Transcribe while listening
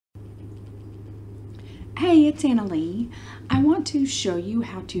Hey, it's Annilee. I want to show you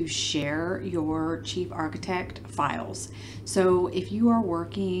how to share your Chief Architect files. So if you are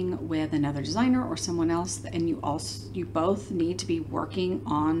working with another designer or someone else and you both need to be working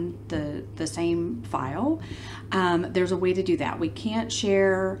on the same file, there's a way to do that. We can't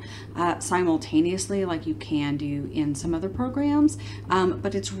share simultaneously like you can do in some other programs,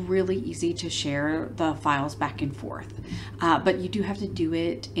 but it's really easy to share the files back and forth. But you do have to do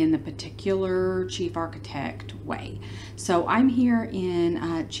it in the particular Chief Architect way. So I'm here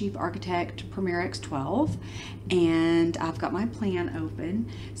in Chief Architect Premiere X12 and I've got my plan open.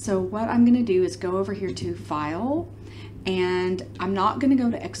 So what I'm going to do is go over here to File, and I'm not going to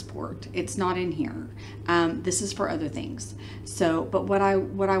go to Export. It's not in here. This is for other things. So, but what I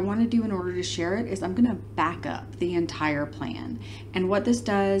want to do in order to share it is I'm going to back up the entire plan. And what this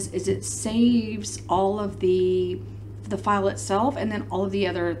does is it saves all of the file itself and then all of the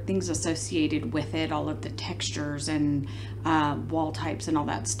other things associated with it, all of the textures and wall types and all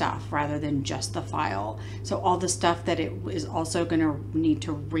that stuff, rather than just the file. So all the stuff that it is also going to need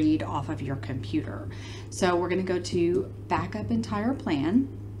to read off of your computer. So we're going to go to backup entire plan,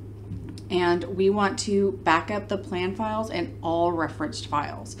 and we want to back up the plan files and all referenced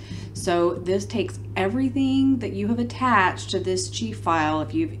files. So this takes everything that you have attached to this Chief file.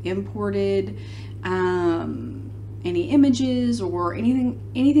 If you've imported any images or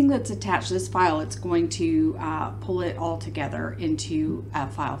anything that's attached to this file, it's going to pull it all together into a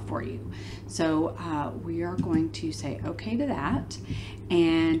file for you. So we are going to say okay to that,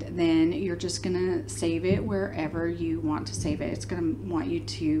 and then you're just gonna save it wherever you want to save it. It's gonna want you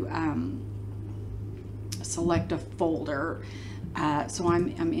to select a folder. So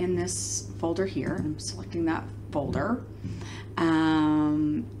I'm in this folder here. I'm selecting that folder.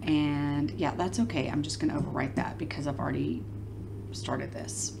 And yeah, that's okay. I'm just going to overwrite that because I've already started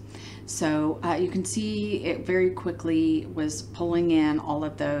this. So you can see it very quickly was pulling in all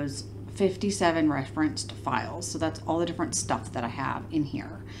of those 57 referenced files. So that's all the different stuff that I have in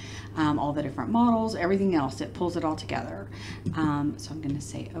here. All the different models, everything else, it pulls it all together. So I'm going to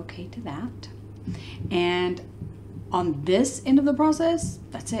say okay to that. And on this end of the process,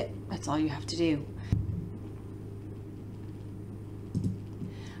 that's it. That's all you have to do.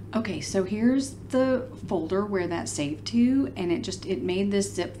 Okay, so here's the folder where that's saved to, and it made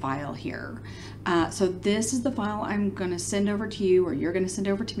this zip file here. So this is the file I'm going to send over to you, or you're going to send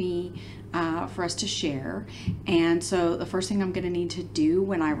over to me for us to share. And so the first thing I'm going to need to do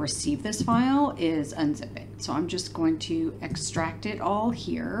when I receive this file is unzip it. So I'm just going to extract it all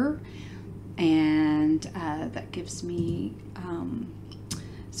here, and that gives me,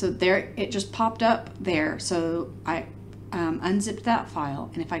 so there, it just popped up there. So I unzipped that file,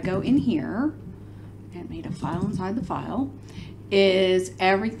 and if I go in here, it made a file inside the file, is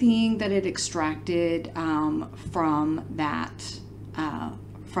everything that it extracted from that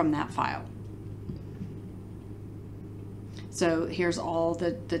file. So here's all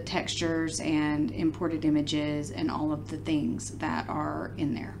the textures and imported images and all of the things that are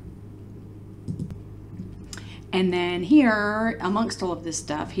in there. And then here, amongst all of this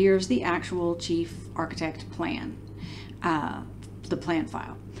stuff, here's the actual Chief Architect plan. The plan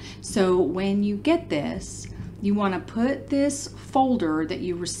file. So when you get this, you want to put this folder that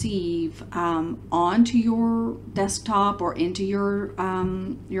you receive onto your desktop or into your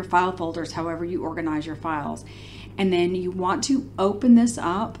file folders, however you organize your files. And then you want to open this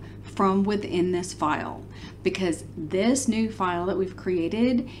up from within this file, because this new file that we've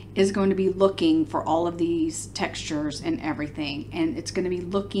created is going to be looking for all of these textures and everything, and it's going to be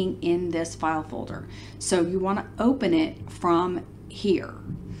looking in this file folder. So you want to open it from here.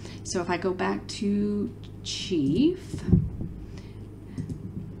 So if I go back to Chief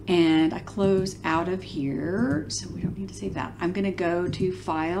and I close out of here, so we don't need to save that. I'm going to go to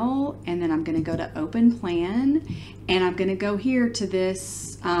File, and then I'm going to go to Open Plan, and I'm going to go here to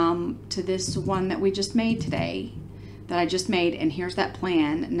this one that we just made today, that I just made, and here's that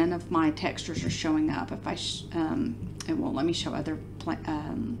plan. None of my textures are showing up. If I it won't let me show other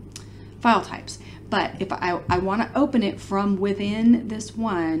file types. But if I want to open it from within this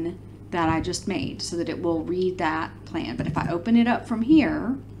one that I just made, so that it will read that plan. But if I open it up from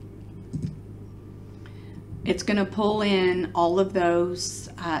here, it's going to pull in all of those.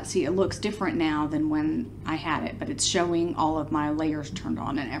 See, it looks different now than when I had it, but it's showing all of my layers turned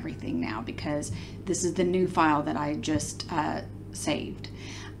on and everything now, because this is the new file that I just saved.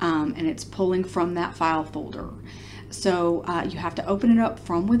 And it's pulling from that file folder. So you have to open it up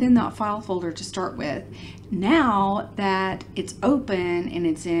from within that file folder to start with. Now that it's open and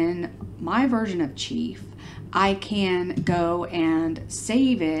it's in my version of Chief, I can go and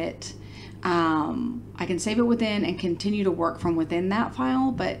save it I can save it within and continue to work from within that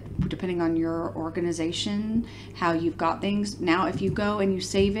file, but depending on your organization, how you've got things. Now, if you go and you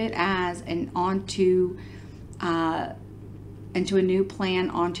save it as an onto into a new plan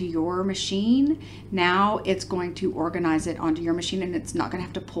onto your machine, now it's going to organize it onto your machine, and it's not going to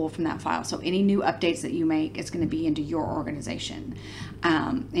have to pull from that file. So any new updates that you make, it's going to be into your organization,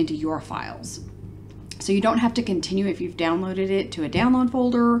 into your files. So you don't have to continue if you've downloaded it to a download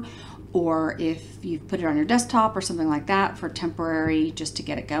folder, or if you've put it on your desktop or something like that for temporary, just to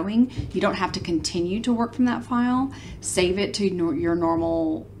get it going. You don't have to continue to work from that file. Save it to your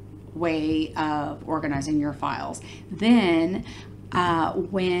normal way of organizing your files. Then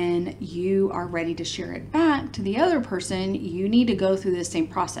when you are ready to share it back to the other person, you need to go through the same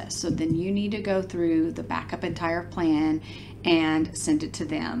process. So then you need to go through the backup entire plan and send it to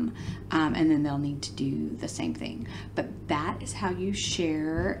them, and then they'll need to do the same thing. But that is how you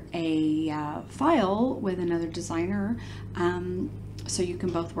share a file with another designer, so you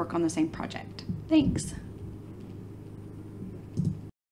can both work on the same project. Thanks.